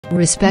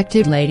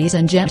Respected ladies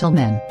and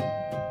gentlemen,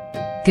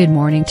 good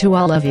morning to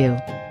all of you.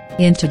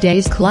 In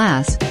today's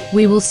class,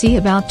 we will see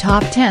about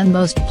top 10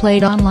 most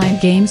played online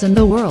games in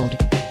the world.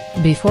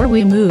 Before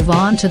we move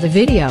on to the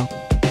video,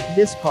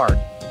 This part.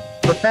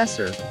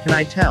 Professor, can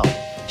I tell?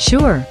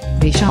 sure,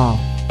 Vishal.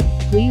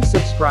 Please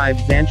subscribe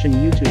Zanshin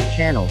YouTube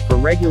channel for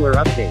regular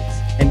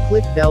updates, and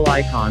click bell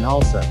icon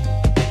also.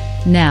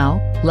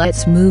 Now,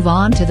 let's move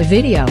on to the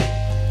video.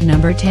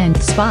 Number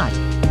 10th spot.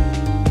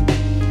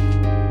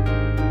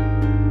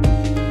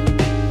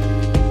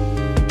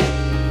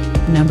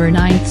 Number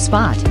 9th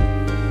spot.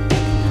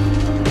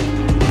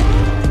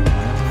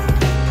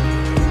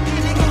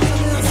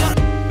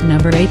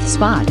 Number 8th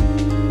spot.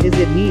 Is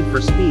it Need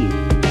for Speed?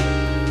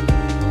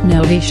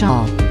 No,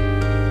 Vishal.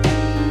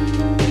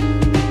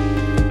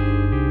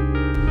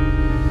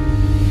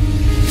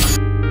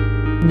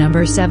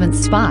 Number 7th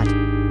spot.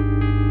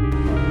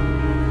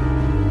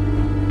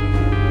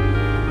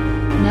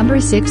 Number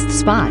 6th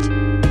spot.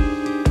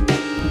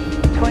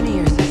 20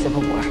 years of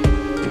civil war.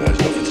 There's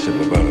nothing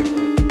simple about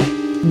it.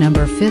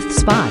 Number 5th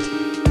spot.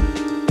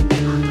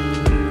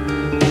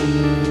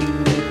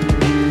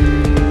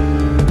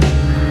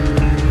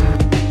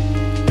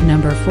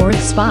 Number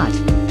 4th spot.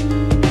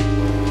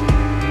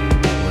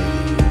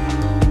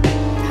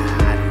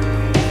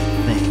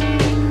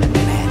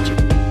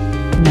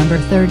 Number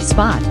 3rd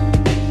spot.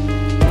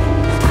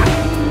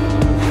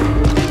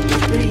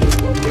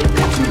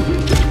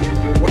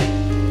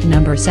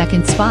 Number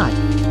 2nd spot.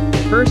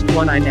 First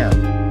one I know.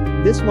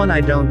 This one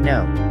I don't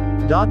know.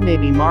 Dog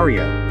maybe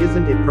Mario,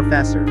 isn't it,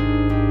 Professor?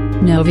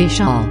 No,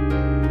 Vishal.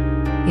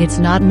 It's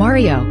not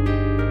Mario.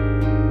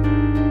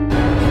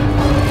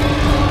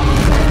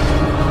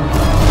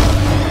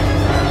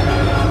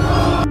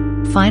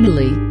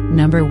 Finally,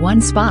 number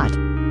 1 spot.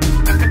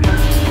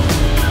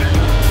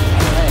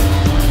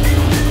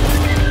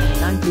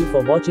 Thank you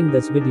for watching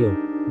this video.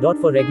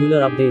 For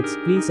regular updates,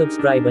 please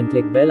subscribe and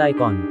click bell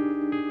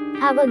icon.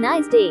 Have a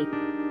nice day.